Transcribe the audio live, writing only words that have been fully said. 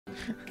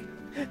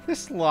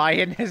This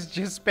lion has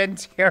just been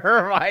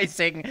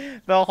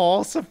terrorizing the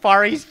whole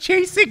safari. He's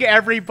chasing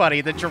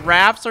everybody. The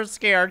giraffes are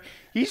scared.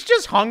 He's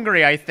just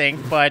hungry, I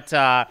think, but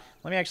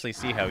let me actually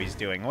see how he's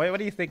doing. What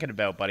are you thinking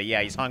about, buddy?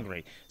 Yeah, he's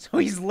hungry. So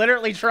he's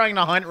literally trying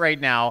to hunt right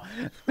now.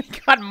 We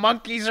got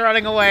monkeys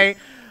running away.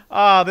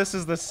 Oh, this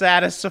is the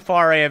saddest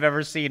safari I've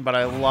ever seen, but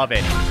I love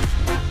it.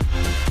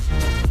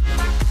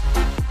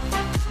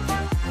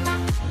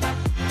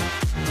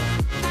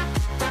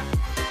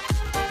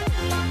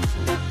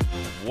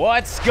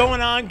 What's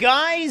going on,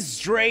 guys?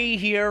 Drae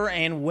here,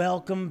 and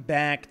welcome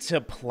back to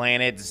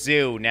Planet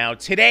Zoo. Now,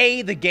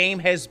 today, the game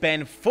has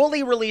been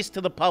fully released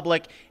to the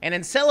public, and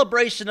in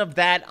celebration of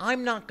that,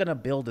 I'm not gonna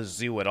build a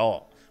zoo at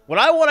all. What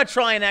I want to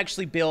try and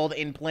actually build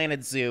in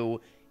Planet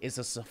Zoo is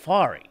a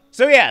safari.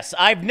 So yes,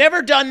 I've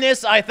never done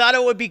this. I thought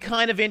it would be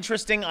kind of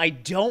interesting. I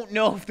don't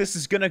know if this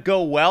is gonna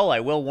go well. I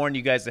will warn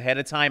you guys ahead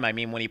of time. I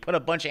mean, when you put a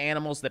bunch of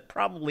animals that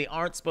probably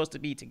aren't supposed to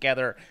be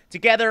together,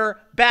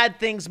 bad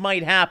things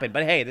might happen.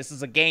 But hey, this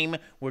is a game.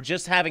 We're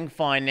just having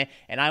fun,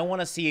 and I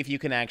want to see if you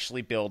can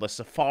actually build a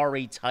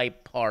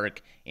safari-type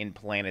park in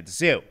Planet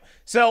Zoo.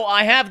 So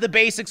I have the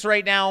basics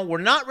right now. We're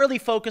not really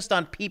focused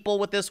on people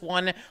with this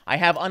one. I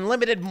have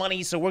unlimited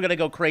money, so we're gonna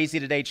go crazy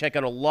today, check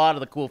out a lot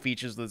of the cool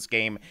features of this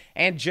game,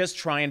 and just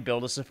try and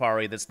build a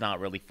safari that's not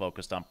really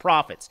focused on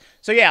profits.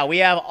 So yeah, we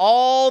have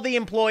all the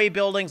employee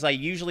buildings. I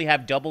usually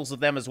have doubles of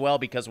them as well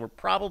because we're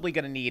probably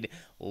gonna need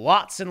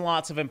lots and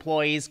lots of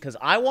employees because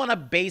I want to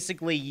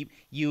basically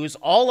use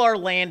all our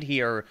land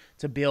here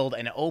to build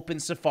an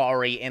open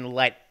safari and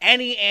let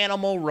any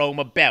animal roam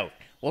about.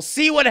 We'll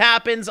see what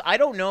happens. I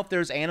don't know if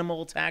there's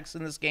animal attacks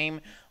in this game.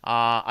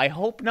 I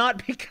hope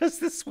not, because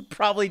this would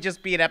probably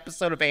just be an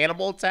episode of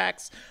animal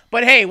attacks.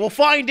 But hey, we'll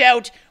find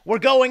out. We're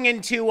going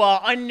into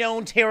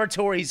unknown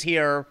territories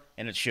here,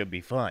 and it should be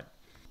fun.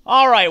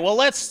 All right, well,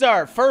 let's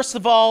start. First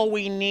of all,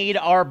 we need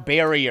our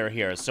barrier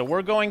here. So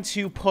we're going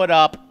to put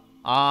up,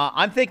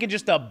 I'm thinking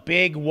just a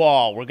big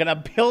wall. We're going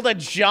to build a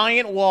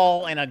giant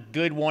wall, and a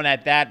good one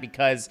at that,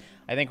 because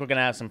I think we're going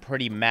to have some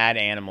pretty mad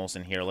animals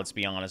in here, let's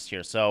be honest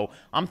here. So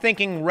I'm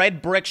thinking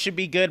red brick should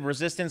be good.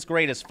 Resistance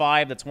grade is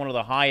 5. That's one of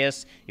the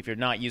highest if you're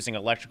not using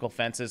electrical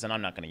fences. And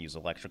I'm not going to use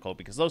electrical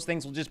because those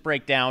things will just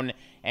break down,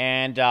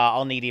 and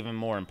I'll need even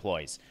more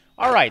employees.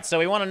 All right, so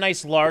we want a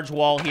nice large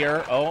wall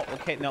here. Oh,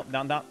 okay. No,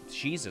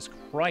 Jesus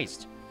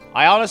Christ.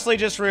 I honestly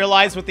just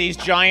realized with these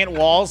giant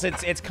walls,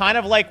 it's kind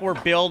of like we're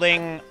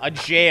building a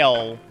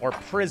jail or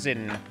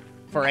prison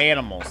for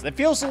animals. It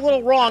feels a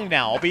little wrong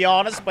now, I'll be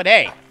honest, but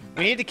hey.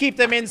 We need to keep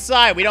them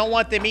inside. We don't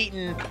want them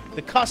eating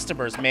the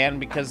customers, man,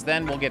 because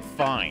then we'll get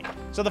fined.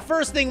 So the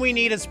first thing we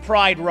need is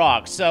Pride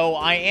Rock. So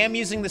I am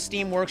using the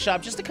Steam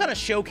Workshop just to kind of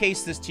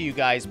showcase this to you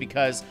guys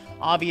because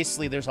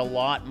obviously there's a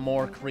lot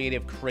more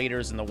creative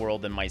creators in the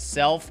world than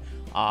myself.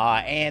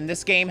 And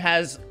this game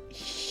has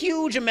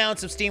huge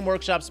amounts of Steam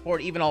Workshop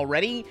support even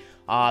already.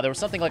 There was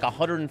something like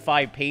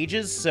 105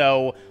 pages,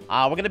 so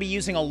we're going to be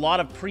using a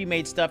lot of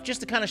pre-made stuff just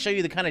to kind of show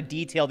you the kind of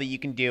detail that you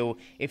can do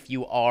if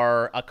you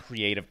are a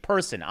creative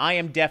person. I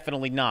am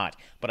definitely not,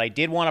 but I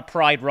did want a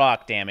Pride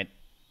Rock, damn it.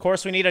 Of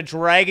course, we need a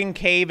Dragon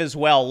Cave as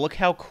well. Look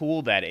how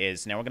cool that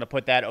is. Now, we're going to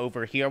put that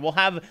over here. We'll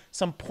have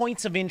some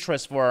points of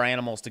interest for our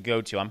animals to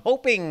go to. I'm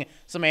hoping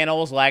some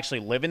animals will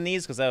actually live in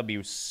these because that would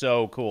be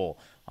so cool.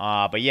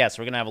 But yes,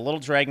 we're going to have a little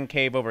Dragon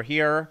Cave over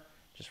here.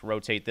 Just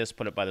rotate this,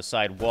 put it by the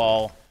side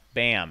wall.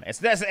 Bam.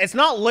 It's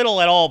not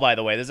little at all, by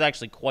the way. This is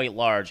actually quite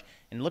large.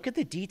 And look at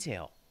the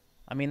detail.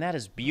 I mean, that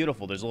is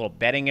beautiful. There's a little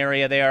bedding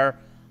area there.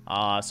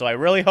 So I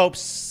really hope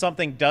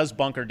something does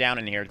bunker down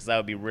in here, because that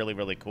would be really,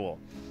 really cool.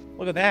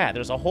 Look at that.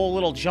 There's a whole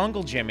little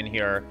jungle gym in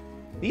here.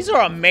 These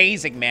are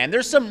amazing, man.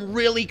 There's some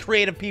really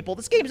creative people.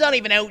 This game's not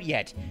even out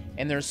yet.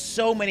 And there's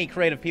so many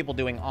creative people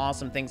doing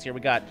awesome things here. We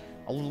got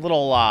a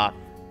little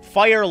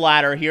fire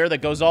ladder here that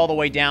goes all the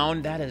way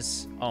down. That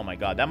is, oh my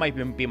god, that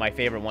might be my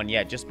favorite one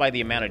yet, just by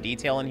the amount of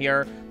detail in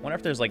here. Wonder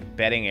if there's like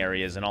bedding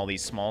areas in all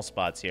these small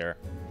spots here.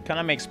 Kind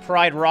of makes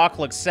Pride Rock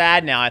look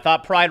sad now. I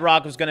thought Pride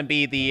Rock was going to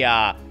be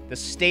the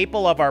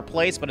staple of our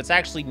place, but it's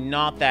actually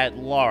not that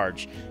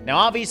large. Now,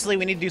 obviously,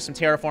 we need to do some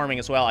terraforming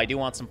as well. I do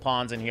want some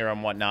ponds in here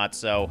and whatnot,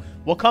 so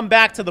we'll come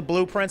back to the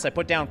blueprints. I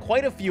put down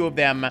quite a few of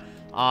them,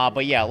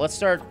 but yeah, let's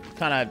start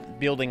kind of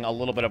building a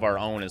little bit of our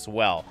own as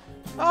well.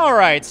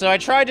 Alright, so I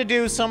tried to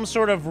do some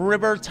sort of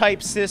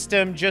river-type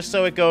system just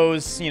so it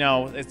goes, you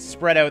know, it's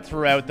spread out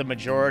throughout the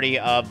majority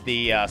of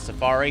the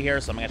safari here.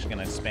 So I'm actually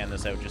going to expand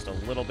this out just a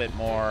little bit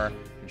more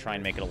and try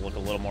and make it look a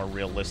little more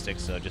realistic.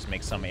 So just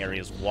make some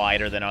areas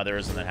wider than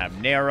others and then have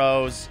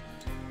narrows.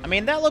 I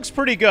mean, that looks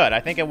pretty good. I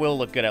think it will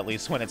look good at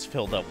least when it's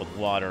filled up with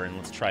water. And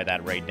let's try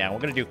that right now.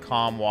 We're going to do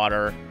calm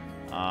water,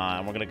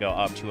 and we're going to go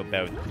up to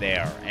about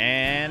there.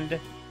 And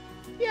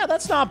yeah,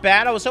 that's not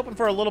bad. I was hoping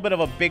for a little bit of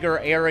a bigger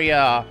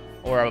area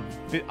or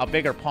a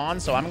bigger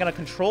pond, so I'm going to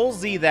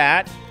Control-Z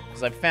that,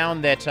 because I've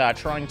found that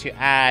trying to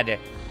add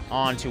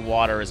onto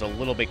water is a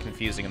little bit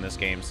confusing in this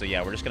game. So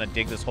yeah, we're just going to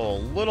dig this hole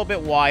a little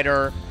bit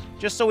wider,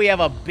 just so we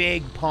have a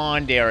big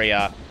pond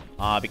area.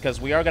 because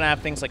we are going to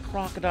have things like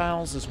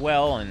crocodiles as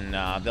well,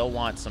 and they'll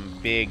want some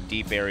big,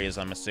 deep areas,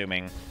 I'm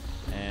assuming,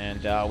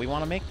 and we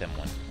want to make them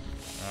one.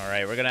 All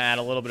right, we're going to add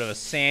a little bit of a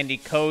sandy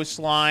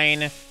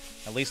coastline,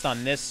 at least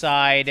on this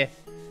side.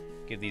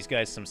 Give these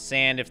guys some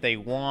sand if they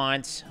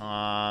want.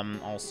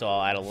 Also,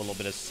 I'll add a little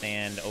bit of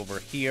sand over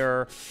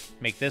here.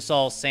 Make this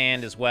all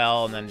sand as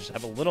well, and then just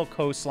have a little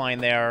coastline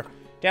there.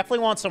 Definitely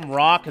want some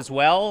rock as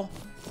well.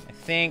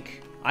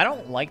 I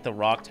don't like the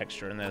rock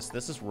texture in this.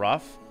 This is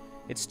rough.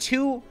 It's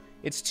too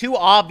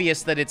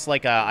obvious that it's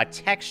like a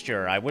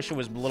texture. I wish it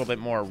was a little bit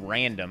more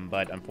random,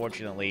 but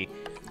unfortunately,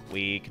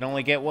 we can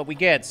only get what we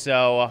get.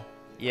 So,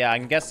 yeah,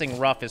 I'm guessing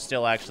rough is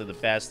still actually the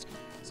best.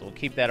 So we'll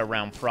keep that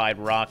around Pride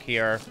Rock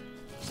here.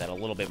 Just add a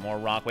little bit more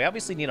rock. We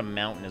obviously need a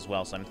mountain as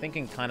well, so I'm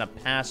thinking kind of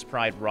past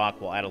Pride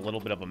Rock, we'll add a little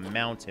bit of a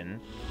mountain.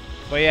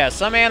 But yeah,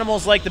 some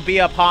animals like to be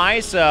up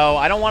high, so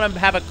I don't want to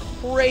have a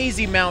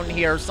crazy mountain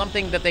here,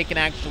 something that they can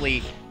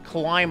actually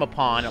climb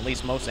upon. At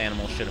least most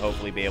animals should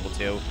hopefully be able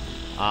to.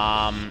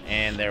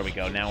 And there we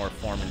go. Now we're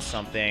forming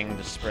something.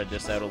 Just spread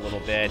this out a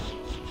little bit.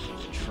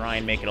 Try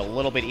and make it a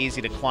little bit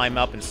easy to climb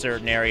up in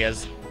certain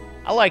areas.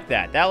 I like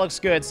that. That looks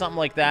good. Something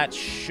like that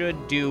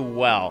should do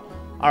well.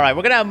 All right,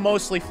 we're going to have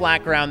mostly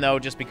flat ground, though,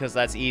 just because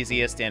that's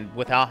easiest. And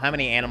with how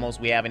many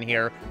animals we have in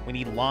here, we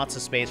need lots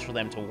of space for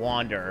them to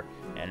wander.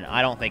 And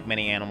I don't think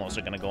many animals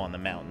are going to go on the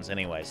mountains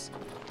anyways.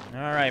 All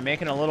right,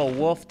 making a little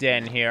wolf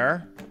den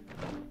here.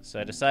 So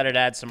I decided to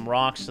add some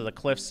rocks to the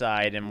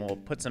cliffside, and we'll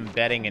put some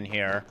bedding in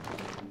here.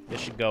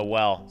 This should go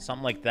well.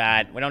 Something like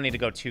that. We don't need to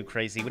go too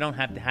crazy. We don't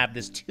have to have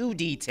this too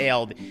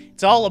detailed.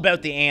 It's all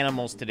about the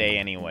animals today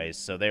anyways.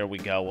 So there we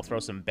go. We'll throw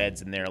some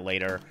beds in there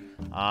later.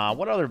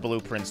 What other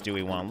blueprints do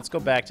we want? Let's go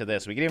back to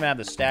this. We can even have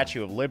the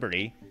Statue of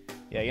Liberty.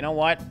 Yeah, you know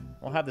what?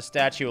 We'll have the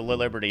Statue of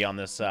Liberty on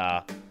this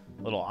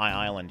little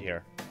island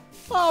here.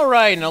 All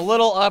right, and a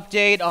little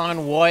update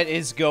on what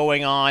is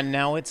going on.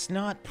 Now, it's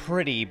not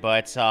pretty,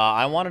 but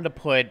I wanted to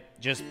put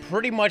just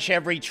pretty much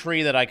every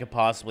tree that I could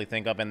possibly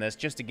think of in this,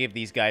 just to give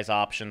these guys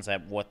options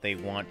at what they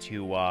want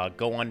to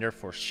go under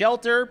for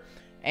shelter.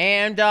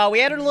 And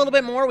we added a little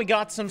bit more. We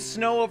got some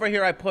snow over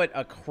here. I put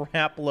a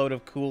crap load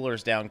of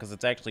coolers down because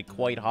it's actually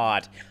quite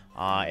hot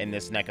in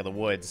this neck of the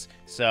woods.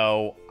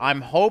 So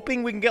I'm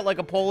hoping we can get like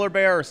a polar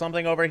bear or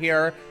something over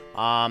here.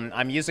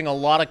 I'm using a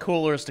lot of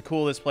coolers to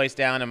cool this place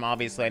down, and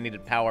obviously I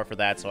needed power for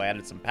that, so I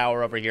added some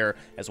power over here,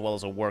 as well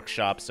as a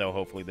workshop, so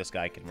hopefully this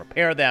guy can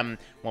repair them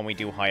when we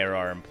do hire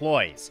our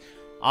employees.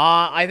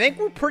 I think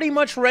we're pretty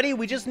much ready.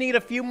 We just need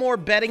a few more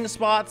bedding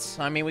spots.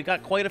 I mean, we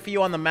got quite a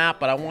few on the map,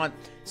 but I want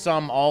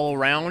some all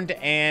around,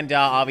 and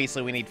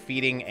obviously we need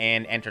feeding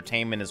and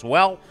entertainment as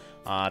well.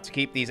 To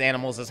keep these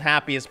animals as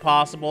happy as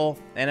possible.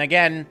 And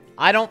again,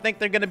 I don't think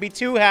they're going to be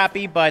too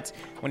happy, but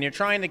when you're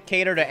trying to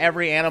cater to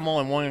every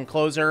animal in one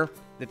enclosure,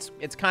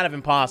 it's kind of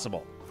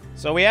impossible.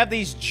 So we have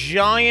these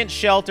giant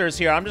shelters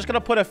here. I'm just going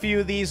to put a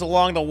few of these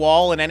along the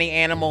wall, and any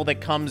animal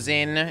that comes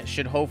in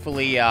should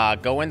hopefully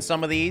go in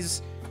some of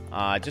these.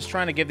 Just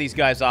trying to give these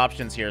guys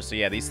options here. So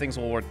yeah, these things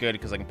will work good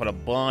because I can put a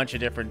bunch of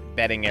different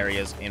bedding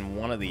areas in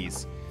one of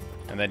these.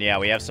 And then yeah,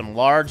 we have some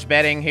large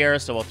bedding here,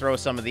 so we'll throw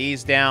some of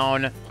these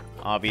down.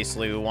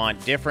 Obviously, we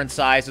want different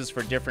sizes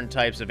for different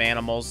types of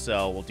animals,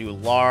 so we'll do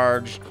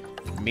large,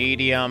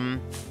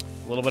 medium,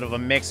 a little bit of a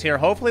mix here.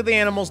 Hopefully the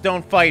animals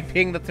don't fight,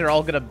 being that they're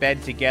all going to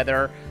bed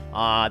together.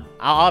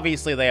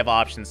 Obviously, they have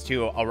options,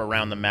 too,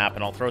 around the map,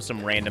 and I'll throw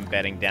some random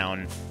bedding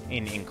down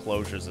in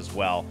enclosures as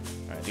well.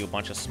 All right, do a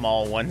bunch of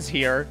small ones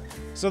here.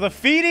 So the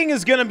feeding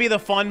is going to be the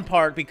fun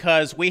part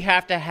because we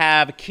have to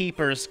have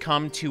keepers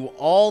come to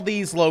all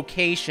these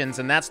locations,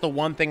 and that's the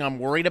one thing I'm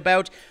worried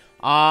about.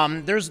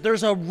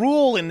 There's a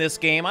rule in this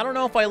game. I don't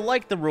know if I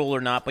like the rule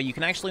or not, but you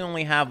can actually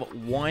only have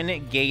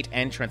one gate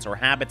entrance or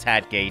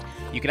habitat gate.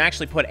 You can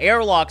actually put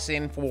airlocks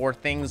in for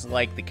things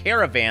like the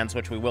caravans,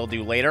 which we will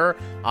do later,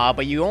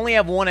 but you only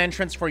have one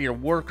entrance for your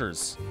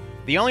workers.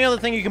 The only other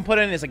thing you can put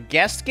in is a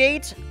guest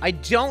gate. I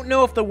don't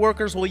know if the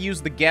workers will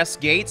use the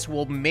guest gates.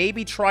 We'll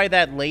maybe try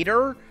that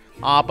later,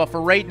 but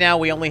for right now,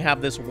 we only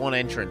have this one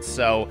entrance,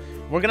 so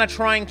we're going to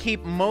try and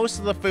keep most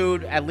of the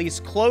food at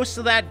least close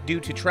to that due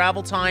to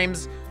travel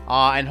times.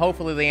 And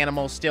hopefully the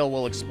animals still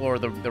will explore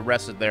the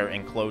rest of their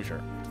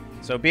enclosure.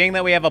 So being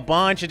that we have a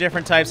bunch of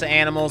different types of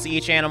animals,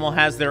 each animal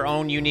has their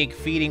own unique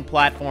feeding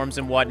platforms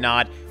and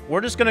whatnot, we're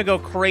just going to go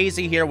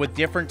crazy here with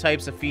different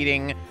types of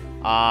feeding.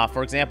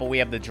 For example, we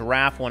have the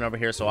giraffe one over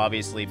here, so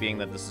obviously being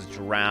that this is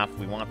giraffe,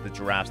 we want the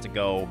giraffes to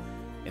go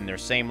in their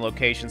same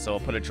location, so we'll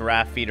put a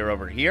giraffe feeder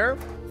over here.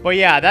 But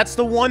yeah, that's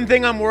the one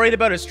thing I'm worried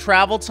about is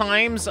travel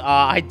times.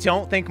 I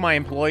don't think my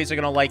employees are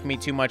going to like me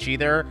too much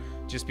either,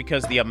 just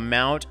because the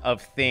amount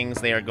of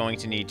things they are going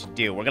to need to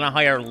do. We're going to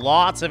hire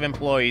lots of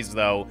employees,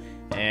 though,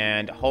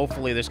 and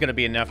hopefully there's going to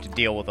be enough to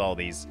deal with all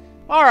these.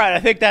 All right, I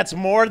think that's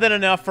more than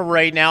enough for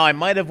right now. I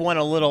might have went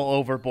a little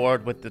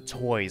overboard with the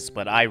toys,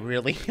 but I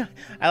really...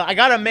 I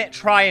gotta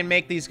try and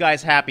make these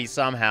guys happy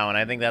somehow, and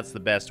I think that's the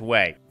best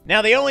way.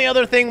 Now, the only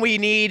other thing we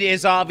need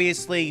is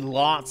obviously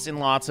lots and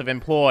lots of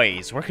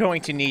employees. We're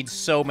going to need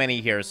so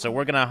many here, so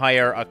we're gonna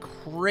hire a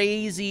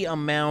crazy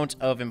amount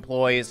of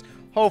employees.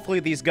 Hopefully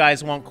these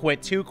guys won't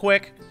quit too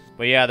quick.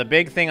 But yeah, the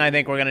big thing I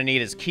think we're gonna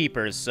need is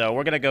keepers, so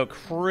we're gonna go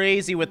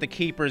crazy with the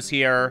keepers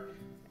here.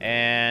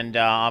 And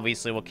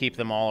obviously, we'll keep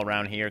them all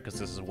around here because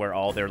this is where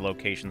all their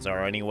locations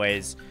are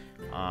anyways.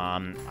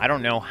 I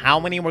don't know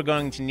how many we're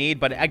going to need,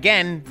 but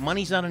again,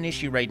 money's not an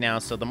issue right now,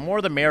 so the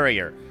more the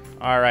merrier.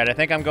 All right, I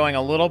think I'm going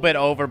a little bit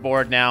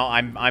overboard now.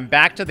 I'm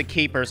back to the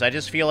keepers. I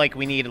just feel like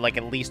we need like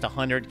at least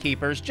 100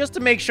 keepers just to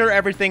make sure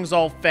everything's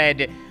all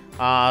fed.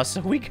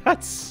 So we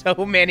got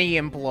so many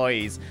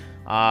employees.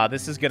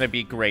 This is going to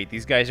be great.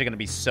 These guys are going to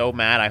be so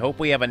mad. I hope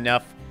we have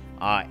enough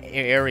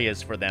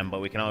areas for them,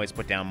 but we can always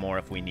put down more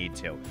if we need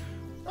to.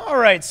 All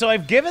right, so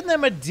I've given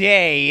them a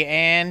day,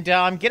 and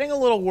I'm getting a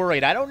little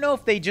worried. I don't know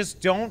if they just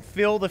don't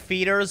fill the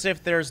feeders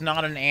if there's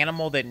not an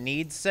animal that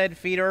needs said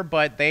feeder,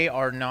 but they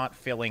are not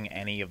filling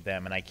any of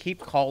them, and I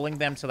keep calling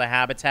them to the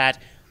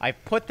habitat.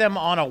 I've put them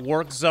on a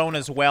work zone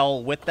as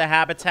well with the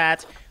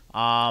habitat,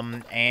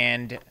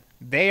 and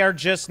they are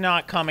just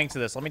not coming to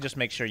this. Let me just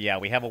make sure. Yeah,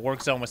 we have a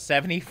work zone with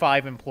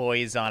 75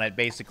 employees on it,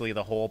 basically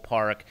the whole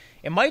park.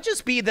 It might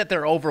just be that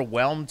they're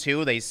overwhelmed,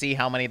 too. They see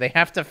how many they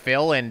have to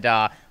fill, and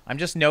I'm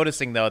just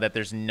noticing, though, that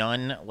there's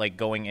none, like,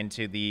 going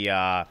into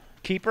the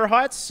keeper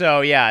huts.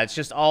 So, yeah, it's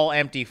just all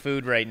empty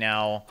food right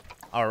now.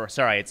 Or,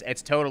 sorry,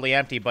 it's totally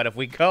empty. But if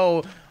we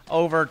go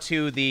over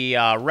to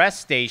the rest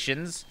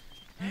stations,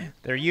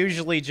 they're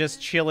usually just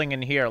chilling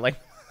in here, like...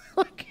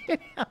 Look at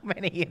how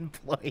many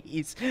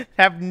employees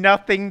have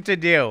nothing to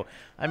do.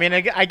 I mean,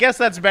 I guess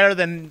that's better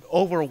than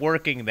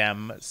overworking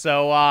them.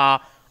 So, I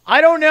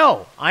don't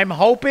know. I'm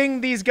hoping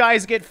these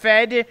guys get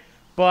fed,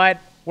 but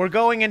we're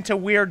going into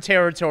weird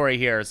territory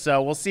here.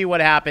 So, we'll see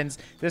what happens.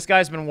 This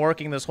guy's been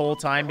working this whole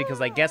time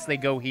because I guess they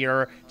go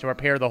here to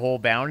repair the whole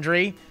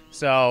boundary.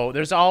 So,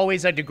 there's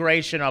always a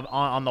degradation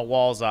on the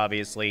walls,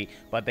 obviously,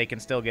 but they can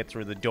still get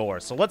through the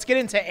door. So, let's get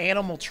into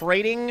animal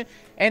trading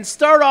and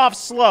start off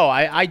slow.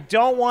 I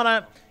don't want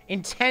to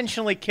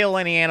intentionally kill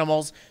any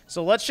animals,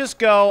 so let's just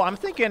go. I'm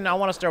thinking I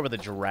want to start with a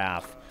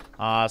giraffe.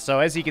 So,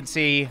 as you can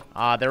see,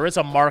 there is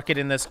a market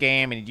in this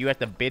game, and you have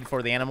to bid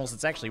for the animals.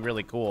 It's actually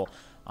really cool.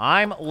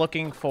 I'm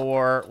looking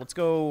for... Let's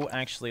go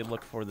actually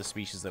look for the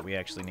species that we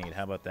actually need.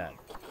 How about that?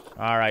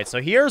 All right, so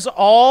here's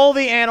all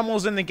the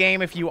animals in the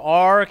game. If you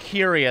are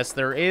curious,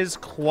 there is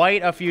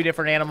quite a few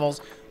different animals.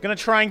 Gonna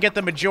try and get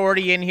the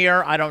majority in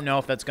here. I don't know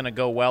if that's gonna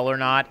go well or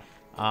not.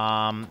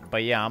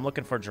 But yeah, I'm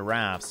looking for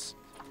giraffes.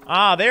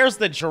 Ah, there's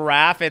the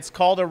giraffe. It's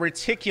called a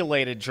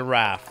reticulated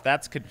giraffe.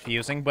 That's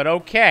confusing, but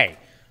okay.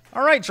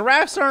 All right,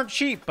 giraffes aren't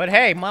cheap, but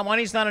hey, my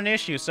money's not an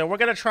issue. So we're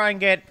gonna try and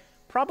get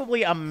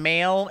probably a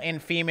male and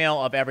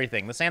female of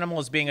everything. This animal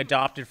is being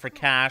adopted for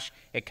cash.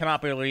 It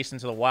cannot be released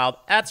into the wild.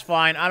 That's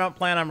fine. I don't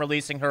plan on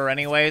releasing her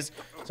anyways.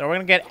 So we're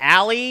going to get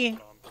Allie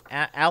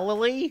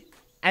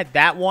at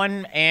that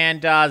one,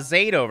 and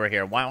Zaid over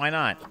here. Why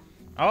not?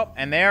 Oh,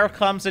 and there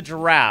comes a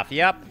giraffe.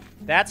 Yep.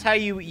 That's how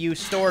you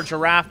store a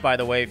giraffe, by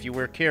the way, if you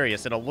were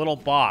curious, in a little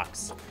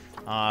box.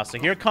 So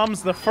here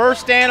comes the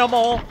first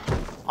animal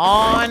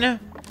on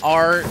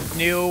our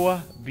new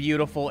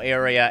beautiful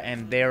area,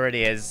 and there it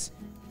is.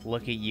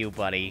 Look at you,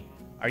 buddy.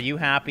 Are you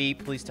happy?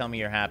 Please tell me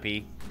you're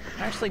happy.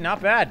 Actually, not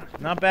bad.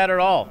 Not bad at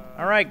all.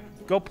 All right,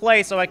 go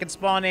play so I can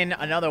spawn in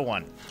another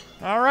one.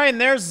 All right,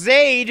 and there's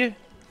Zaid.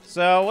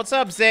 So, what's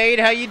up, Zaid?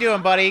 How you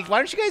doing, buddy? Why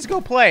don't you guys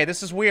go play?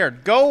 This is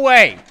weird. Go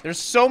away. There's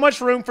so much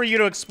room for you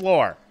to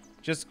explore.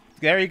 Just,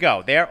 there you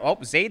go. There. Oh,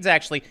 Zaid's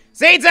out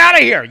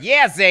of here.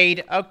 Yeah,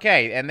 Zaid.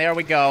 Okay, and there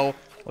we go.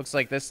 Looks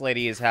like this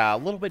lady is a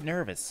little bit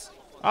nervous.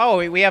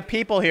 Oh, we have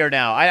people here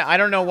now. I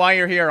don't know why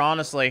you're here,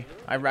 honestly.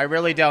 I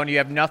really don't. You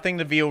have nothing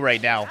to view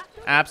right now.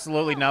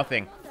 Absolutely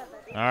nothing.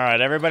 All right,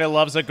 everybody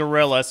loves a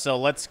gorilla, so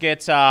let's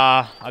get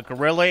a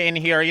gorilla in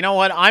here. You know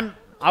what?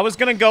 I was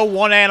going to go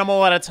one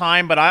animal at a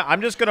time, but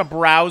I'm just going to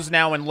browse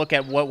now and look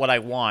at what I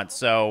want.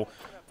 So,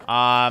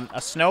 a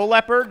snow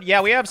leopard?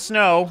 Yeah, we have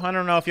snow. I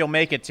don't know if you'll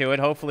make it to it.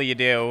 Hopefully you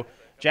do.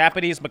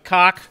 Japanese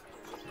macaque.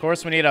 Of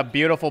course, we need a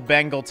beautiful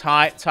Bengal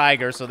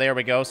tiger, so there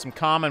we go. Some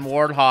common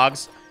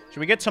warthogs. Should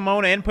we get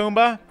Timon in,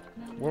 Pumbaa?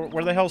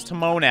 Where the hell's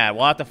Timon at?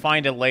 We'll have to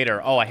find it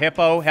later. Oh, a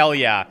hippo? Hell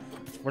yeah.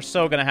 We're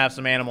so gonna have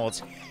some animal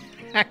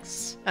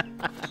attacks.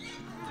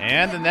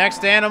 And the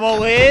next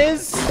animal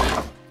is...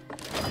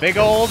 big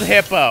old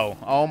hippo.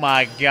 Oh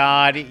my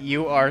god,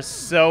 you are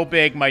so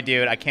big, my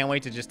dude. I can't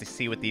wait to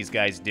see what these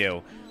guys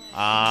do.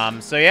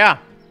 So yeah,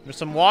 there's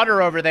some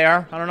water over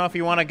there. I don't know if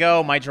you want to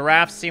go. My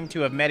giraffes seem to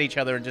have met each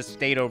other and just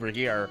stayed over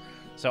here.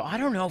 So I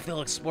don't know if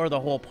they'll explore the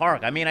whole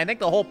park. I mean, I think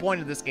the whole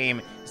point of this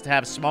game is to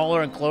have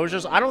smaller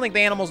enclosures. I don't think the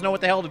animals know what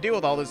the hell to do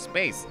with all this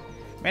space.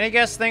 Many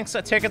guests think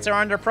tickets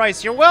are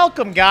underpriced. You're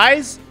welcome,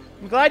 guys.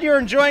 I'm glad you're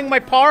enjoying my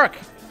park.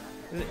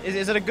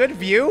 Is it a good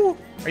view?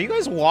 Are you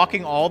guys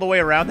walking all the way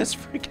around this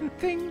freaking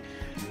thing?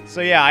 So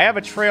yeah, I have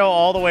a trail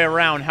all the way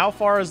around. How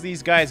far has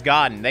these guys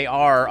gotten? They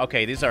are...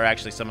 Okay, these are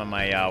actually some of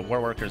my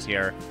workers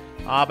here.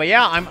 But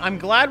yeah, I'm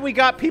glad we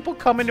got people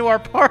coming to our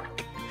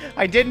park.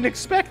 I didn't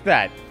expect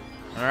that.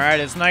 All right,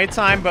 it's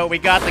nighttime, but we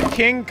got the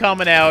king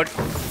coming out.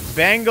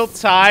 Bengal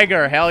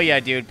tiger. Hell yeah,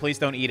 dude. Please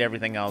don't eat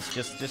everything else.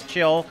 Just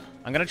chill.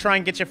 I'm gonna try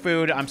and get you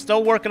food. I'm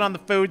still working on the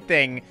food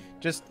thing.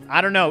 Just,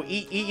 I don't know,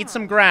 eat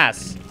some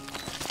grass.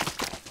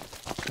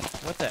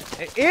 What the?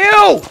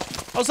 Ew!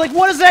 I was like,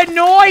 what is that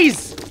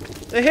noise?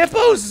 The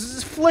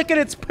hippo's flicking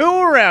its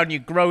poo around, you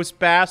gross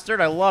bastard.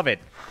 I love it.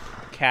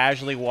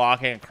 Casually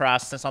walking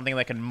across to something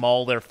that can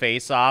maul their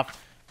face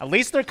off. At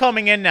least they're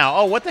coming in now.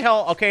 Oh, what the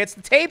hell? Okay, it's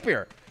the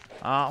tapir.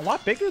 A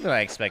lot bigger than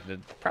I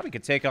expected. Probably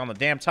could take on the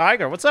damn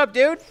tiger. What's up,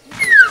 dude?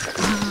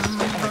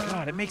 Oh my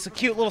god, it makes a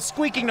cute little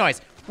squeaking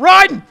noise.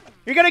 Run!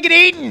 You're gonna get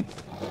eaten!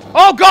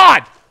 Oh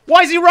god!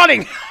 Why is he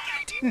running?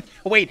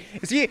 Wait,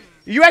 is he... Are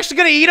you actually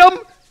gonna eat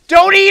him?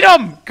 Don't eat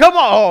him! Come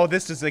on! Oh,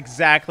 this is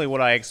exactly what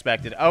I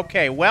expected.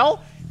 Okay,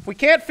 well, if we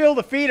can't fill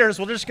the feeders,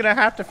 we're just gonna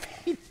have to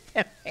feed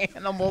them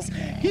animals.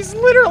 He's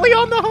literally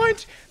on the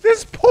hunt!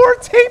 This poor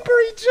tapir,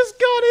 he just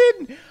got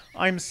in!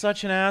 I'm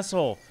such an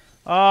asshole.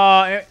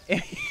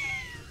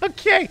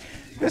 Okay,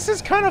 this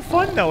is kind of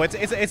fun, though.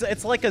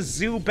 It's like a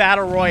zoo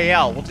battle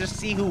royale. We'll just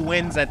see who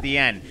wins at the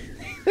end.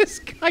 This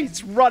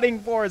guy's running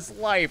for his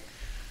life.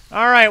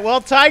 All right,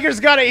 well, tiger's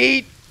gotta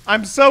eat.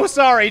 I'm so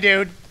sorry,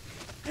 dude.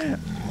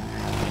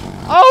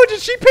 Oh, did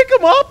she pick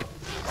him up?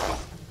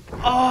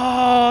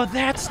 Oh,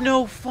 that's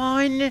no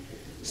fun.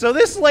 So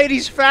this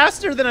lady's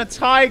faster than a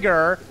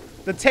tiger.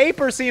 The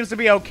tapir seems to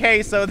be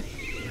okay, so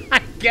I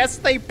guess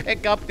they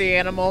pick up the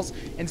animals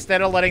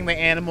instead of letting the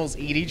animals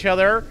eat each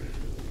other.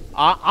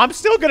 I'm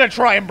still gonna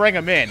try and bring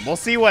them in. We'll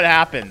see what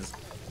happens.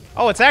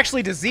 Oh, it's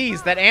actually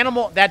diseased.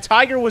 That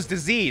tiger was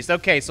diseased.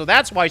 Okay, so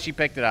that's why she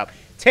picked it up.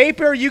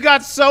 Tapir, you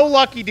got so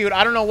lucky, dude.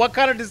 I don't know what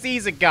kind of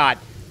disease it got,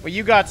 but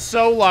you got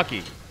so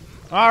lucky.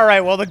 All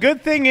right, well, the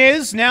good thing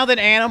is, now that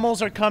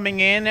animals are coming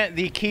in,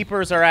 the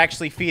keepers are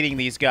actually feeding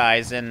these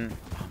guys, and...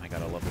 Oh my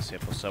god, I love this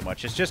hippo so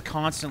much. It's just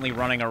constantly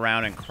running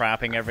around and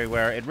crapping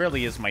everywhere. It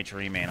really is my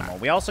dream animal.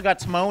 We also got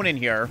Timon in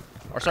here.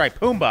 Or, sorry,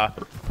 Pumbaa.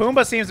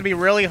 Pumbaa seems to be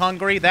really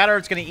hungry. That or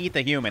it's going to eat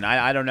the human.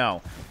 I don't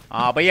know.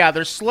 But yeah,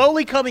 they're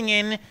slowly coming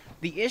in.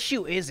 The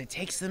issue is it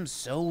takes them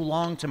so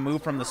long to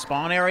move from the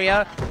spawn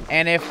area.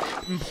 And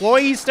if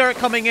employees start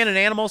coming in and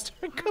animals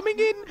start coming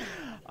in,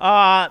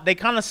 they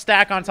kind of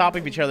stack on top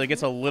of each other. It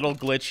gets a little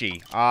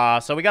glitchy.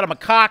 So we got a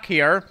macaque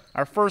here,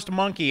 our first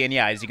monkey. And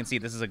yeah, as you can see,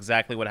 this is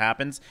exactly what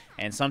happens.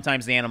 And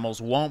sometimes the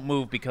animals won't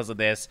move because of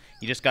this.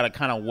 You just got to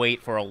kind of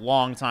wait for a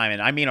long time.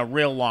 And I mean a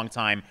real long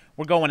time.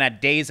 We're going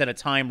at days at a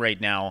time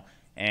right now.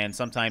 And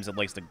sometimes it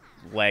likes to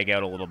lag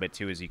out a little bit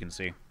too, as you can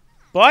see.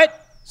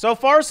 But so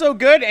far, so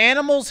good.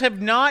 Animals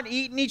have not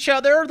eaten each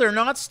other. They're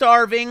not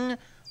starving.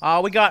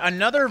 We got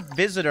another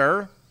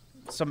visitor.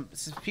 Some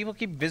people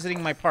keep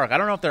visiting my park. I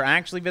don't know if they're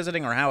actually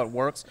visiting or how it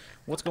works.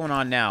 What's going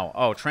on now?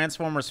 Oh,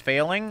 Transformers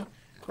failing?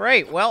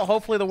 Great. Well,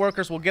 hopefully the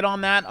workers will get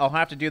on that. I'll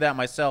have to do that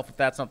myself if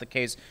that's not the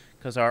case,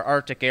 because our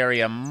Arctic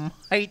area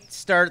might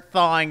start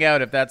thawing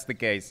out if that's the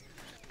case.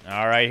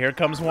 All right, here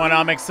comes one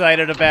I'm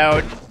excited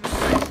about.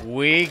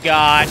 We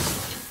got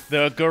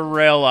the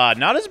gorilla.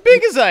 Not as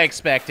big as I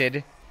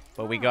expected,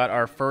 but we got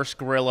our first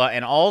gorilla.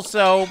 And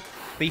also,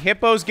 the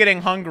hippo's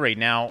getting hungry.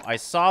 Now, I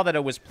saw that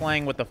it was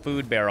playing with the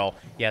food barrel.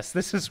 Yes,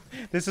 this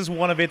is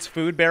one of its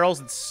food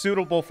barrels. It's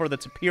suitable for the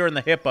tapir and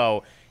the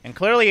hippo. And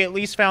clearly, at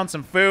least found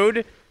some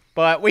food.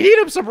 But we need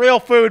him some real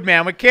food,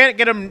 man. We can't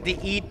get him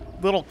to eat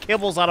little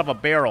kibbles out of a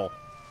barrel.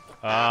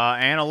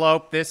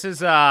 Antelope, this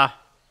is a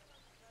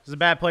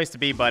bad place to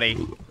be,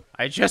 buddy.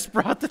 I just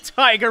brought the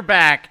tiger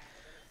back.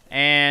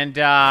 And,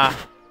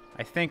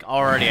 I think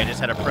already I just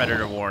had a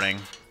predator warning.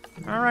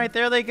 All right,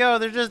 there they go.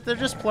 They're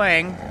just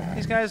playing.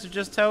 These guys are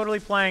just totally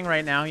playing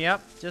right now.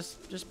 Yep,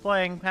 just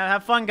playing.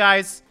 Have fun,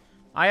 guys.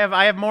 I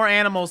have more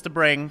animals to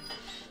bring.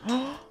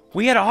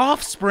 We had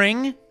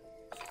offspring.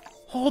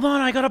 Hold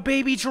on, I got a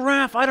baby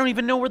giraffe. I don't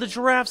even know where the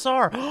giraffes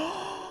are.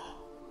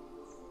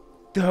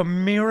 The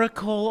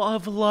miracle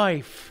of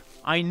life.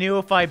 I knew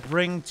if I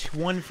bring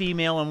one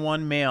female and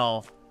one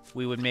male,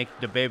 we would make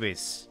the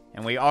babies.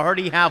 And we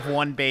already have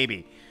one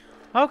baby.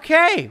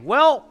 Okay,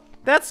 well,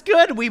 that's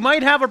good. We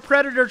might have a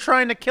predator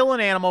trying to kill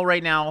an animal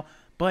right now,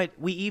 but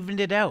we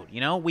evened it out,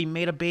 you know? We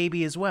made a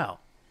baby as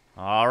well.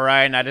 All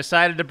right, and I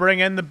decided to bring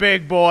in the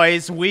big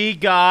boys. We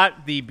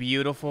got the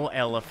beautiful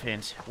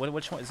elephant.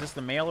 Which one? Is this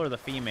the male or the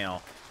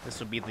female?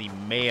 This would be the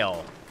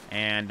male.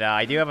 And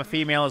I do have a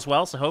female as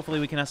well, so hopefully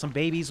we can have some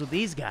babies with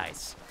these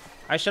guys.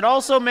 I should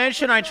also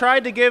mention I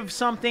tried to give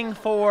something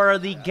for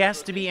the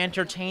guests to be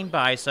entertained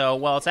by, so,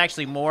 well, it's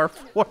actually more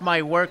for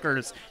my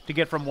workers to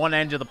get from one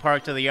end of the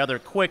park to the other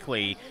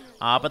quickly.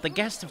 But the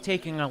guests have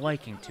taken a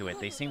liking to it.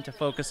 They seem to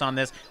focus on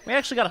this. We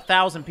actually got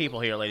 1,000 people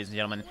here, ladies and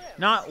gentlemen.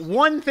 Not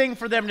one thing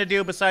for them to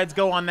do besides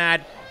go on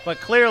that, but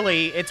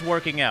clearly it's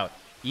working out.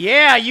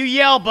 Yeah, you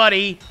yell,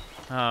 buddy!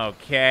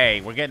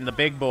 Okay, we're getting the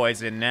big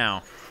boys in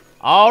now.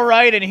 All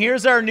right, and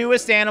here's our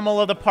newest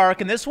animal of the park,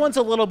 and this one's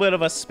a little bit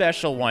of a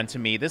special one to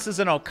me. This is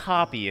an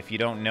okapi, if you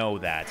don't know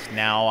that.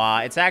 Now,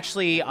 it's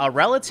actually a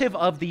relative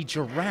of the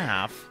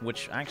giraffe,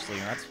 which actually,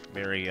 that's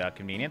very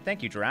convenient.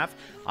 Thank you, giraffe.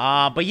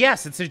 But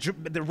yes, it's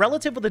the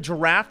relative of the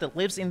giraffe that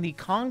lives in the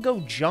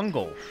Congo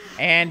jungle.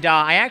 And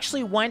I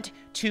actually went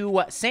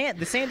to the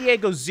San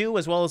Diego Zoo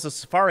as well as the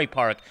Safari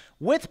Park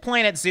with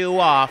Planet Zoo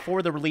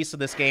for the release of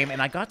this game,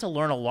 and I got to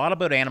learn a lot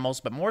about animals,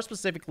 but more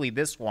specifically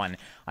this one.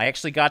 I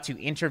actually got to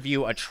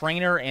interview a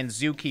trainer and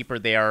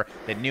zookeeper there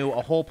that knew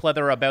a whole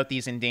plethora about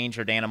these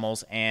endangered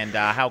animals and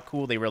how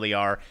cool they really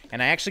are,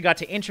 and I actually got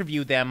to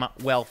interview them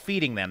while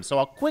feeding them. So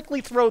I'll quickly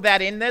throw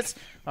that in this.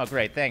 Oh,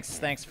 great.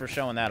 Thanks for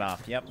showing that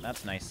off. Yep,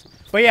 that's nice.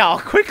 But yeah, I'll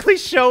quickly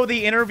show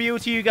the interview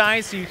to you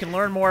guys so you can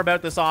learn more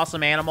about this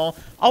awesome animal.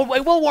 Oh,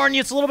 I will warn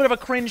you, it's a little bit of a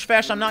cringe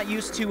fest. I'm not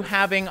used to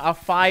having a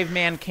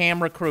 5-man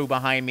camera crew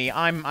behind me.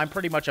 I'm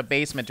pretty much a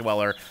basement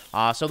dweller,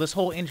 so this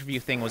whole interview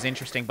thing was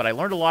interesting, but I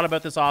learned a lot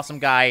about this awesome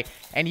guy,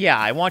 and yeah,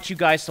 I want you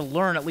guys to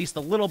learn at least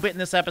a little bit in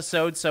this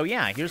episode, so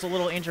yeah, here's a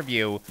little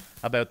interview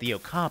about the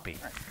okapi.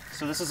 Right.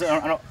 So this is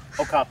an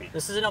okapi.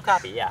 This is an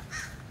okapi, yeah.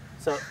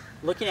 So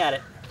looking at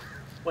it,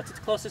 what's its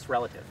closest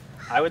relative?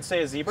 I would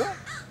say a zebra.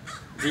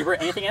 Zebra,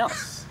 anything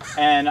else?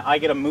 And I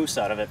get a moose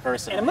out of it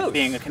personally. And a moose?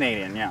 Being a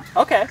Canadian, yeah.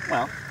 Okay,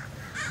 well,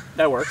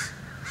 that works.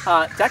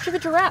 It's actually the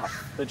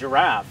giraffe. The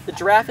giraffe. The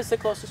giraffe is the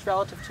closest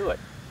relative to it.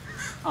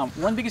 One of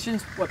the biggest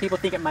reasons why people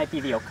think it might be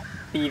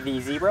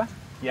the zebra.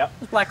 Yep.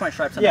 There's black and white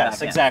stripes on the back end.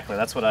 Yes, exactly.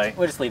 That's what I...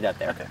 We'll just leave that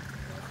there. Okay.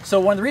 So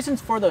one of the reasons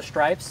for those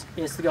stripes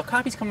is the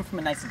okapi's coming from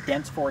a nice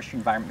dense forestry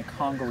environment in the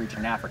Congo region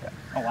in Africa.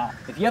 Oh, wow.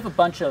 If you have a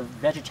bunch of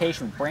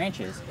vegetation with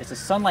branches, as the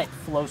sunlight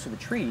flows through the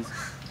trees,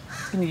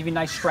 it's going to give you a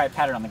nice stripe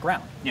pattern on the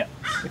ground. Yeah.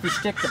 If you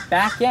stick the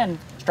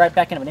striped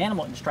back end of an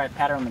animal in stripe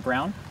pattern on the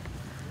ground,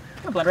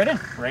 it'll blend right in.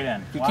 Right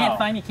in. If you can't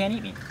find me, you can't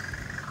eat me.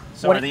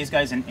 So are these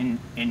guys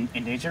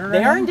endangered?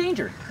 They are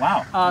endangered.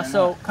 Wow.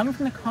 So coming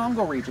from the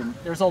Congo region,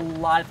 there's a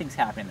lot of things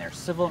happening there.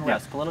 Civil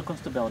unrest, political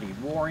instability,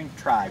 warring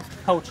tribes,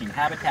 poaching,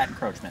 habitat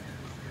encroachment.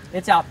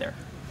 It's out there.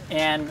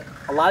 And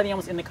a lot of the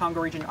animals in the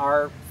Congo region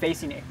are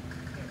facing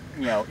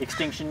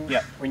extinction,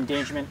 or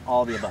endangerment,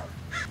 all the above.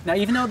 Now,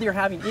 even though they're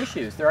having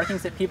issues, there are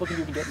things that people can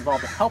do to get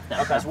involved to help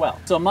them as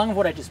well. So among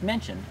what I just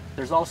mentioned,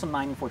 there's also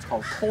mining for what's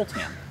called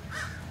coltan.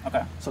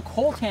 Okay. So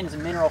coltan is a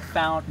mineral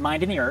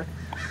mined in the earth.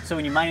 So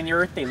when you mine in the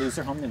earth, they lose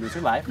their home, they lose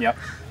their life. Yep.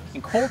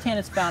 And coltan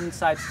is found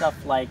inside stuff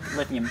like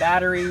lithium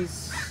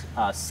batteries,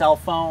 cell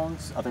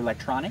phones, other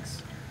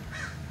electronics.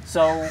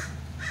 So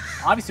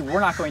obviously we're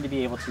not going to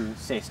be able to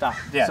say stop.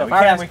 Yeah, so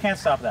we can't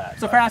stop that.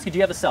 So if I ask you, do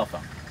you have a cell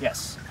phone?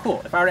 Yes.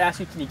 Cool. If I were to ask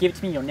you, can you give it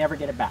to me, you'll never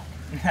get it back.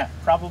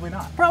 Probably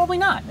not. Probably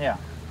not. Yeah.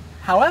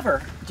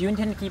 However, do you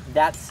intend to keep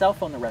that cell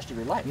phone the rest of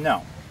your life?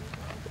 No.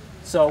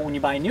 So when you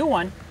buy a new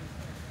one,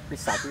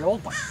 recycle your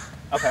old one.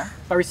 Okay.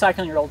 By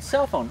recycling your old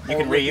cell phone, you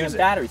can reuse it.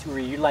 Batteries,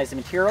 we reutilize the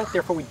material,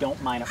 therefore we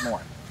don't mine it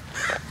more.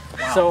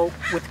 Wow. So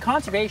with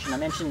conservation, I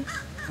mentioned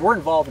we're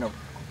involved in over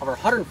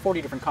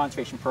 140 different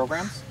conservation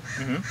programs.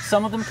 Mm-hmm.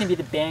 Some of them can be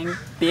the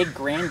big,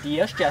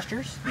 grandiose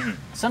gestures. Mm-hmm.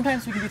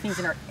 Sometimes we can do things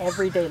in our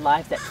everyday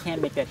lives that can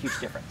make that huge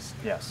difference.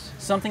 Yes.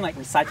 Something like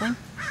recycling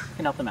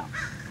can help them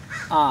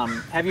out.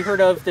 Have you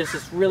heard of this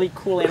really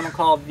cool animal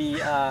called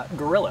the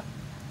gorilla?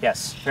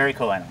 Yes, very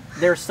cool animal.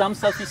 There are some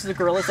subspecies of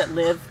gorillas that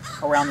live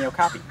around the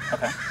okapi.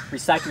 Okay.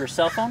 Recycle your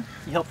cell phone,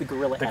 you help the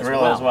gorilla as well. The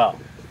gorilla as well.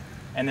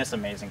 And this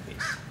amazing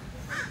beast.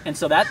 And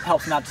so that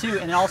helps them out too.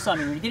 And then also, I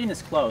mean, when you're getting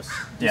this close,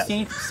 do you see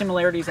any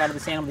similarities out of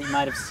this animal that you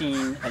might have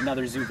seen at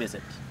another zoo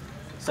visit,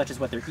 such as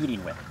what they're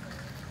eating with?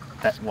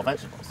 Vegetables.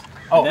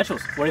 Oh,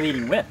 vegetables. What are they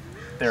eating with?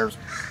 Their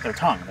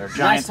tongue, their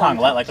giant tongue,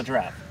 like a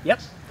giraffe. Yep.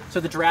 So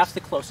the giraffe's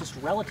the closest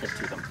relative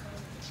to them.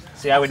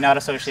 See, I would not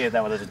associate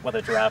that with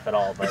a giraffe at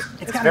all, but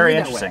it's very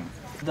interesting.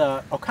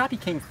 The okapi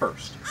came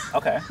first.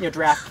 Okay. The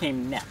giraffe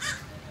came next.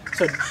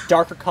 So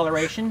darker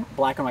coloration,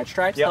 black and white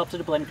stripes, helps it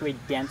to blend into a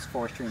dense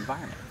forestry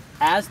environment.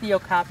 As the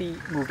okapi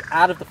moved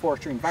out of the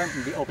forestry environment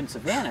into the open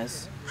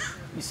savannas,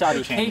 you saw the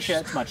acacia,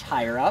 it's much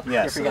higher up.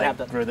 Yes, so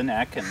they grow the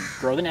neck.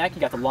 Grow the neck,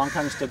 you got the long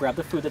tongue to still grab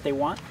the food that they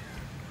want.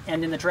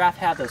 And then the giraffe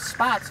had those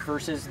spots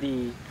versus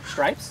the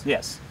stripes.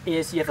 Yes.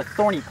 Is you have a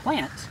thorny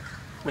plant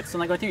with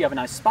something going through, you have a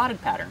nice spotted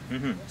pattern.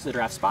 Mm-hmm. So the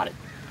giraffe spotted.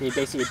 They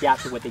basically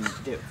adapt to what they need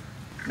to do.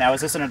 Now, is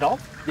this an adult?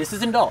 This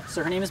is an adult.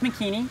 So her name is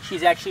Makini.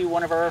 She's actually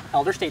one of our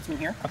elder statesmen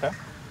here. Okay.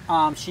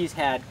 She's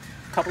had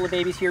a couple of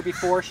babies here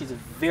before. She's a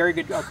very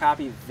good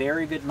okapi,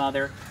 very good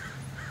mother.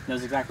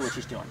 Knows exactly what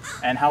she's doing.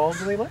 And how old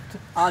do they live?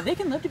 They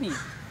can live to be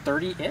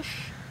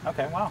 30-ish.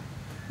 Okay, wow.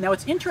 Now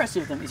what's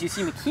interesting with them is you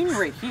see Makini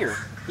right here.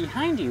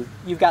 Behind you,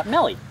 you've got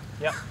Melly.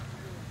 Yep.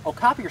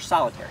 Okapi are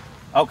solitary.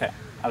 Okay.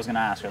 I was going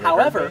to ask her.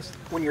 However,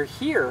 when you're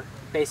here,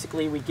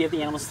 basically we give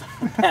the animals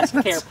the best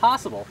care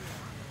possible.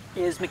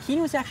 Is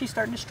Makini was actually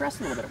starting to stress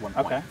a little bit at one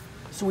point. Okay.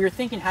 So we were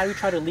thinking, how do we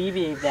try to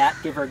alleviate that,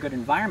 give her a good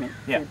environment?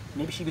 Yeah.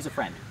 Maybe she was a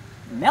friend.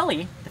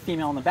 Melly, the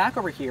female in the back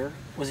over here,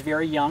 was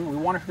very young. We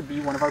wanted her to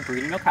be one of our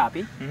breeding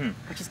okapi,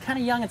 which is kind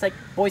of young. It's like,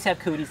 boys have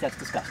cooties, that's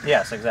disgusting.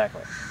 Yes,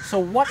 exactly. So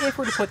what if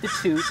we were to put the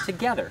two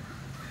together?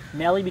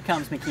 Melly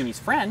becomes Makini's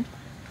friend.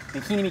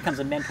 Makini becomes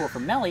a mentor for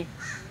Melly.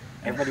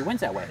 Everybody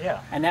wins that way.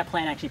 Yeah. And that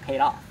plan actually paid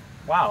off.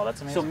 Wow,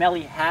 that's amazing. So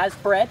Melly has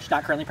bred. She's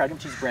not currently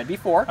pregnant, but she's bred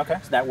before. Okay.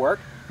 So that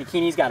worked.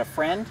 Makini's got a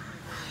friend.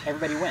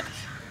 Everybody wins.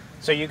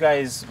 So you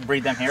guys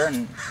breed them here,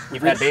 and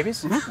you've had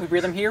babies? Mm-hmm. We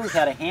breed them here. We've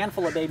had a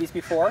handful of babies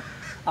before.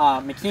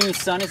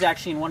 Makini's son is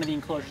actually in one of the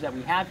enclosures that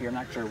we have here. I'm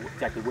not sure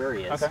exactly where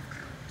he is. Okay.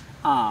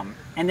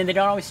 And then they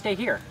don't always stay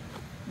here.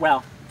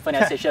 Well,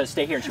 Vanessa says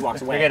stay here and she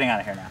walks away. They're getting out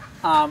of here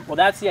now. Well,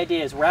 that's the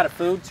idea is we're out of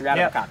food, so you're out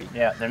of a copy.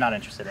 Yeah, they're not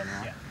interested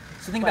anymore. Yeah.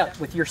 So think about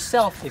with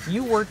yourself, if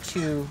you were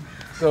to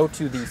go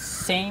to the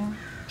same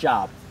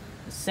job,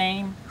 the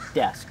same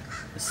desk,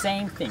 the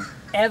same thing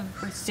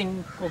every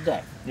single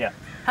day. Yeah.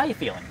 How you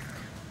feeling?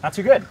 Not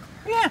too good.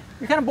 Yeah,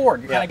 you're kind of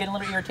bored. You're kind of getting a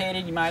little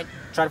irritated. You might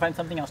try to find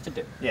something else to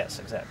do. Yes,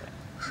 exactly.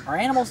 Our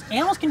animals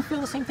can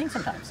feel the same thing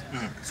sometimes.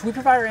 So we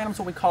provide our animals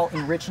what we call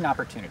enriching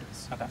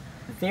opportunities. Okay.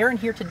 They're in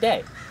here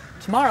today.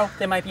 Tomorrow,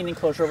 they might be in the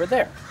enclosure over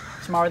there.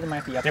 Tomorrow, they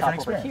might be up Different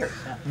top over here.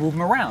 experience. Yeah. Move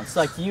them around. It's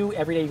like you,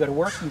 every day you go to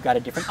work, you've got a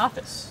different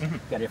office.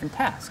 You've got a different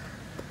task.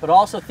 But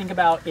also think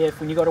about if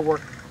when you go to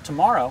work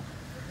tomorrow,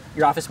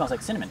 your office smells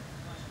like cinnamon.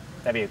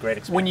 That'd be a great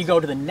experience. When you go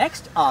to the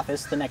next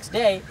office the next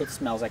day, it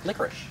smells like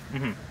licorice.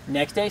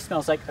 Next day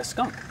smells like a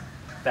skunk.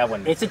 That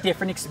wouldn't be It's a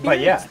different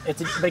experience. yeah.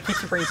 But it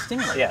keeps your brain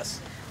stimulated. Yes.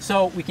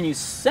 So we can use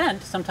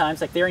scent sometimes,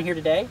 like they're in here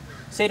today.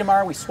 Say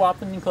tomorrow we swap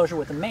them in the enclosure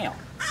with a male.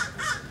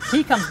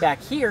 He comes back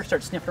here,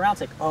 starts sniffing around,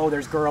 it's like, oh,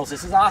 there's girls,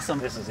 this is awesome.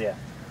 This is, yeah.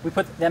 We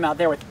put them out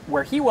there with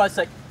where he was,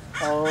 like,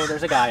 oh,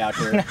 there's a guy out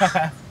here.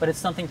 But it's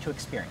something to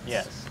experience.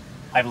 Yes.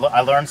 I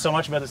learned so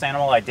much about this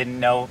animal I didn't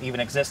know even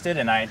existed,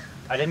 and I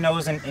didn't know it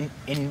was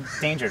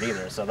endangered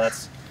either, so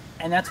that's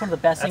And that's one of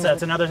the best things.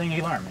 That's another thing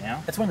you learn, you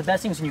know? That's one of the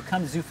best things when you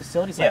come to zoo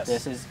facilities like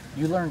this is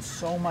you learn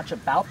so much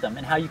about them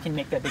and how you can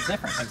make that big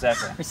difference.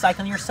 Exactly.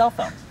 Recycling your cell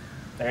phone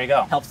There you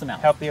go. helps them out.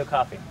 Help the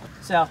okapi.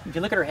 So if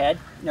you look at her head,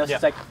 you notice Yeah.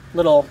 it's like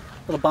little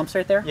bumps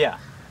right there. Yeah.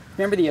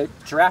 Remember the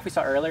giraffe we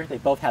saw earlier? They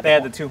both had. They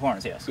had the horn. two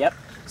horns, yes. Yep.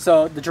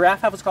 So the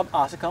giraffe have what's called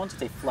ossicones.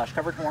 It's a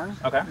flesh-covered horn.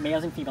 Okay.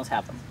 Males and females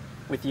have them.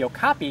 With the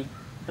okapi,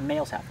 the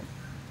males have them.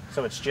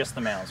 So it's just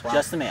the males. Wow.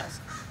 Just the males.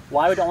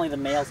 Why would only the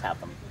males have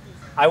them?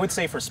 I would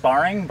say for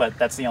sparring, but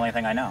that's the only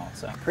thing I know.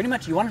 So Pretty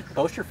much, you want to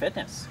boast your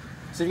fitness.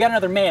 So if you got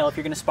another male, if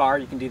you're going to spar,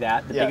 you can do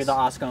that. The bigger Yes. the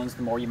ossicones,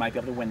 the more you might be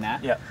able to win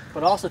that. Yeah.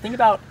 But also think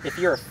about if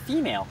you're a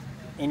female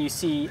and you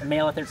see a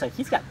male out there, it's like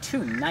he's got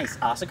two nice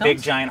ossicones.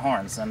 big giant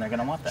horns, then they're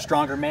gonna want that.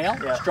 Stronger male,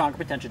 Yeah. stronger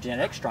potential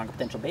genetics, stronger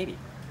potential baby.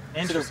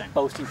 Interesting. So they're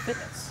boasting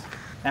fitness.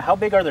 Now, how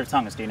big are their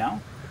tongues? Do you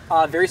know?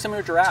 Very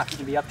similar to giraffe. You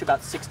can be up to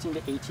about 16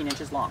 to 18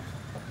 inches long.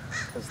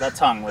 Because that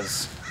tongue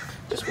was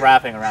just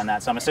wrapping around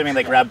that. So I'm assuming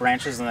they grab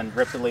branches and then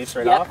rip the leaves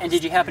right Yep. off. And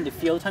did you happen to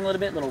feel the tongue a little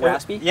bit, a little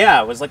raspy? Yeah,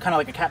 it was like kind of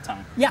like a cat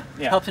tongue. Yeah.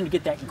 Yeah. Helps them to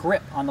get that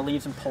grip on the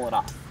leaves and pull it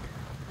off.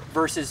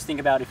 Versus think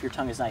about if your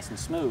tongue is nice and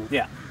smooth.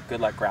 Yeah.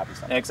 Good luck grabbing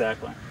something.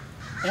 Exactly.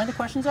 Any other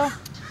questions though?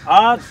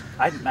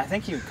 I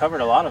think you covered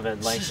a lot of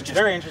it. Like, She's it's a just-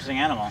 very interesting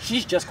animal.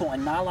 She's just cool,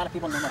 and not a lot of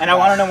people know much And I about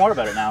want her. to know more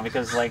about it now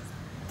because, like,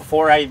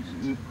 before I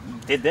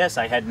did this,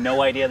 I had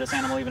no idea this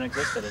animal even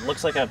existed. It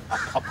looks like a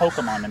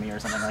Pokemon to me or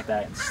something like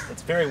that.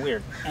 It's very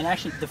weird. And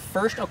actually, the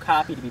first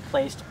okapi to be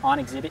placed on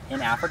exhibit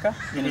in Africa,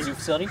 in a zoo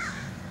facility,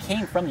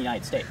 came from the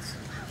United States.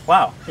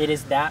 Wow. It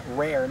is that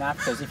rare in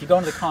Africa. Because if you go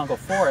into the Congo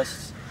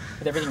forests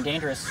with everything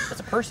dangerous, as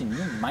a person,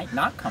 you might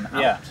not come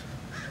out. Yeah.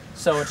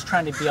 So it's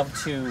trying to be able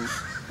to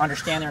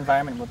understand their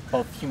environment with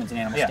both humans and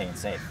animals Yeah. staying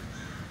safe.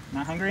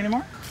 Not hungry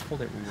anymore?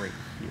 Hold it right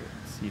here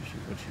and see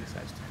what she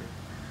decides to do.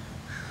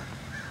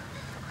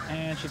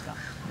 And she's gone.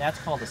 That's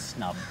called a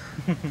snub.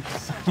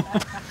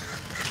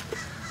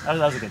 That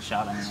was a good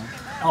shot, anyway.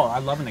 Oh, I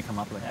love when they come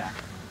up like that.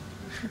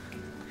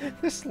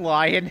 This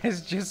lion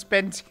has just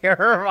been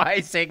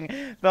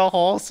terrorizing the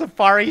whole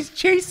safari. He's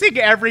chasing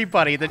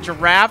everybody. The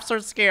giraffes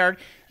are scared.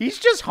 He's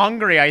just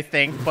hungry, I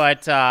think,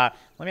 but let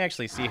me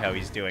actually see how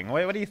he's doing.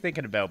 What are you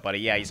thinking about, buddy?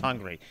 Yeah, he's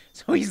hungry.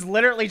 So he's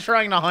literally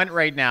trying to hunt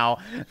right now.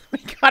 We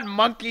got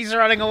monkeys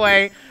running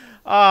away.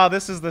 Oh,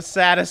 this is the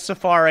saddest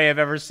safari I've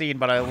ever seen,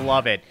 but I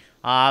love it.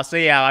 So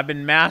yeah, I've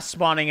been mass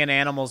spawning in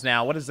animals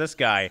now. What is this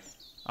guy?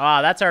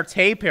 That's our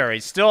tapir.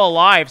 He's still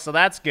alive, so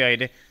that's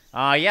good.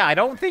 Yeah, I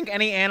don't think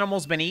any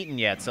animal's been eaten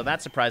yet, so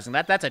that's surprising.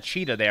 That's a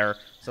cheetah there.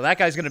 So that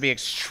guy's going to be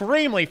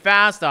extremely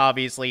fast,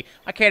 obviously.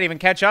 I can't even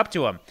catch up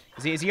to him.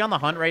 Is he on the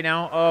hunt right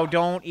now? Oh,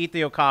 don't eat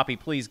the okapi.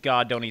 Please,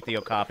 God, don't eat the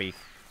okapi.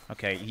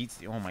 Okay,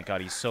 oh my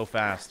God, he's so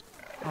fast.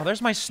 Oh,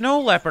 there's my snow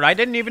leopard. I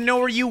didn't even know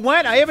where you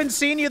went. I haven't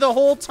seen you the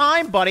whole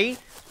time, buddy.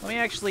 Let me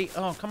actually...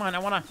 Oh, come on,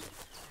 I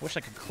wish I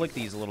could click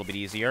these a little bit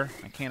easier.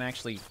 I can't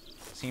actually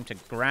seem to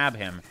grab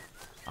him.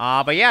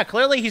 But yeah,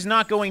 clearly he's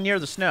not going near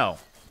the snow.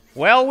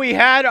 Well, we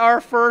had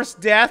our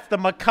first death. The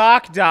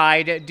macaque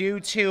died due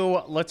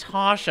to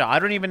Latasha. I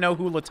don't even know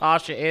who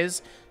Latasha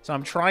is, so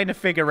I'm trying to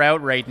figure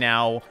out right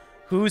now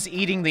who's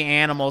eating the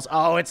animals.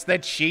 Oh, it's the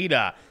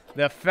cheetah.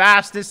 The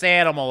fastest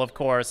animal, of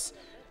course.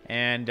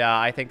 And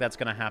I think that's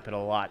going to happen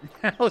a lot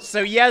now.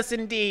 So yes,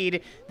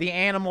 indeed, the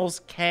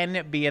animals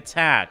can be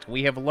attacked.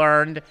 We have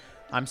learned.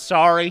 I'm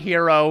sorry,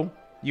 hero.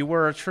 You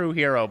were a true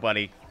hero,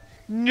 buddy.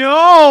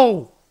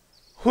 No!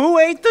 Who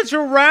ate the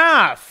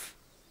giraffe?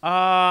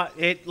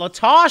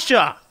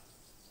 Latasha.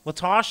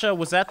 Latasha,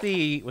 was that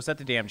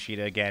the damn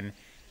cheetah again?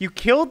 You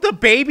killed the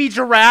baby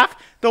giraffe?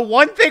 The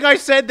one thing I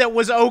said that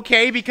was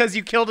okay because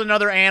you killed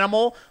another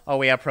animal? Oh,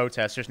 we have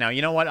protesters now.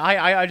 You know what?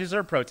 I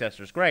deserve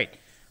protesters. Great.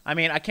 I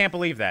mean, I can't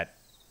believe that.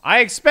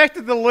 I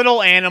expected the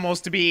little animals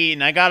to be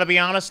eaten. I gotta be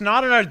honest,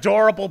 not an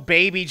adorable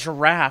baby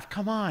giraffe.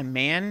 Come on,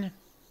 man.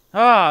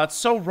 Ah, it's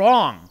so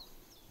wrong.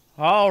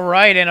 All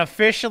right, and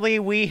officially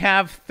we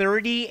have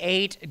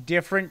 38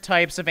 different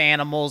types of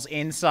animals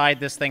inside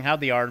this thing. How'd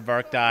the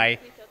aardvark die?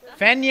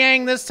 Fen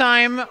Yang this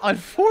time,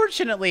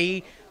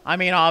 unfortunately. I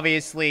mean,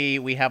 obviously,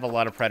 we have a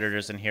lot of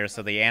predators in here,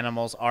 so the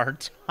animals are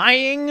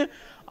dying.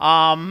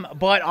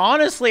 But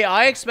honestly,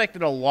 I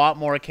expected a lot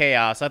more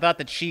chaos. I thought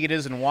the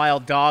cheetahs and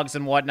wild dogs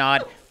and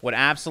whatnot would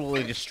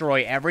absolutely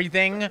destroy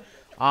everything.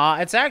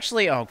 It's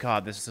actually... Oh,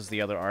 God, this is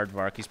the other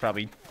aardvark. He's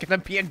probably gonna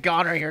be a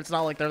goner here. It's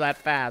not like they're that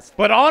fast.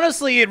 But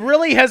honestly, it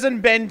really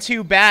hasn't been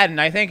too bad, and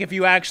I think if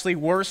you actually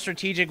were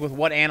strategic with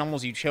what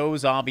animals you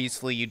chose,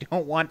 obviously, you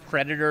don't want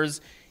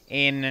predators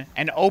in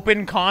an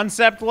open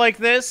concept like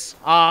this.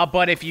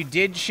 But if you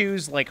did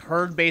choose, like,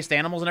 herd-based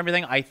animals and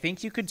everything, I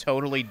think you could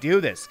totally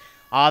do this.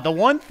 The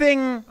one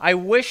thing I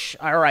wish,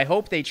 or I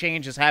hope they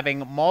change, is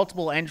having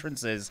multiple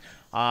entrances,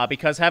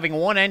 because having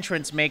one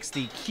entrance makes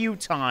the queue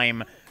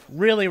time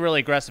really,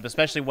 really aggressive,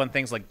 especially when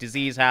things like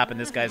disease happen.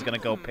 This guy's gonna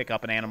go pick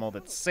up an animal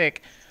that's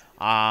sick.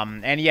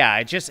 And yeah,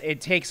 it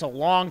takes a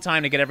long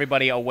time to get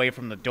everybody away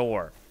from the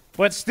door.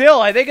 But still,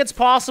 I think it's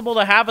possible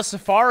to have a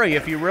safari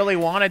if you really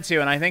wanted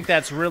to, and I think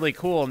that's really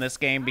cool in this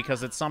game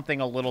because it's something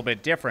a little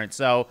bit different.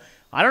 So,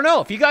 I don't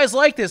know. If you guys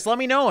like this, let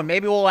me know, and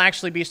maybe we'll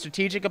actually be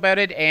strategic about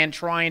it and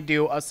try and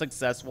do a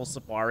successful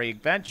safari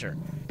adventure.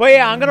 But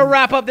yeah, I'm going to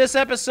wrap up this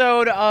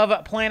episode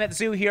of Planet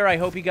Zoo here. I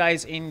hope you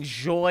guys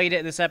enjoyed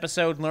this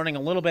episode, learning a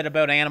little bit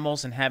about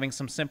animals and having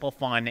some simple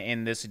fun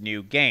in this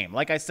new game.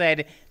 Like I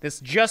said, this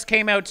just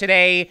came out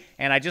today,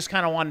 and I just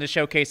kind of wanted to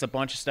showcase a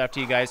bunch of stuff to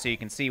you guys so you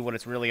can see what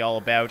it's really all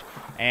about.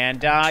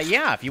 And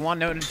yeah, if you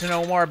want to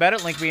know more about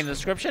it, link will be in the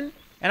description.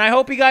 And I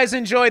hope you guys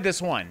enjoyed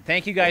this one.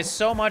 Thank you guys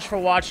so much for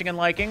watching and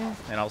liking,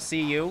 and I'll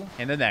see you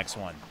in the next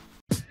one.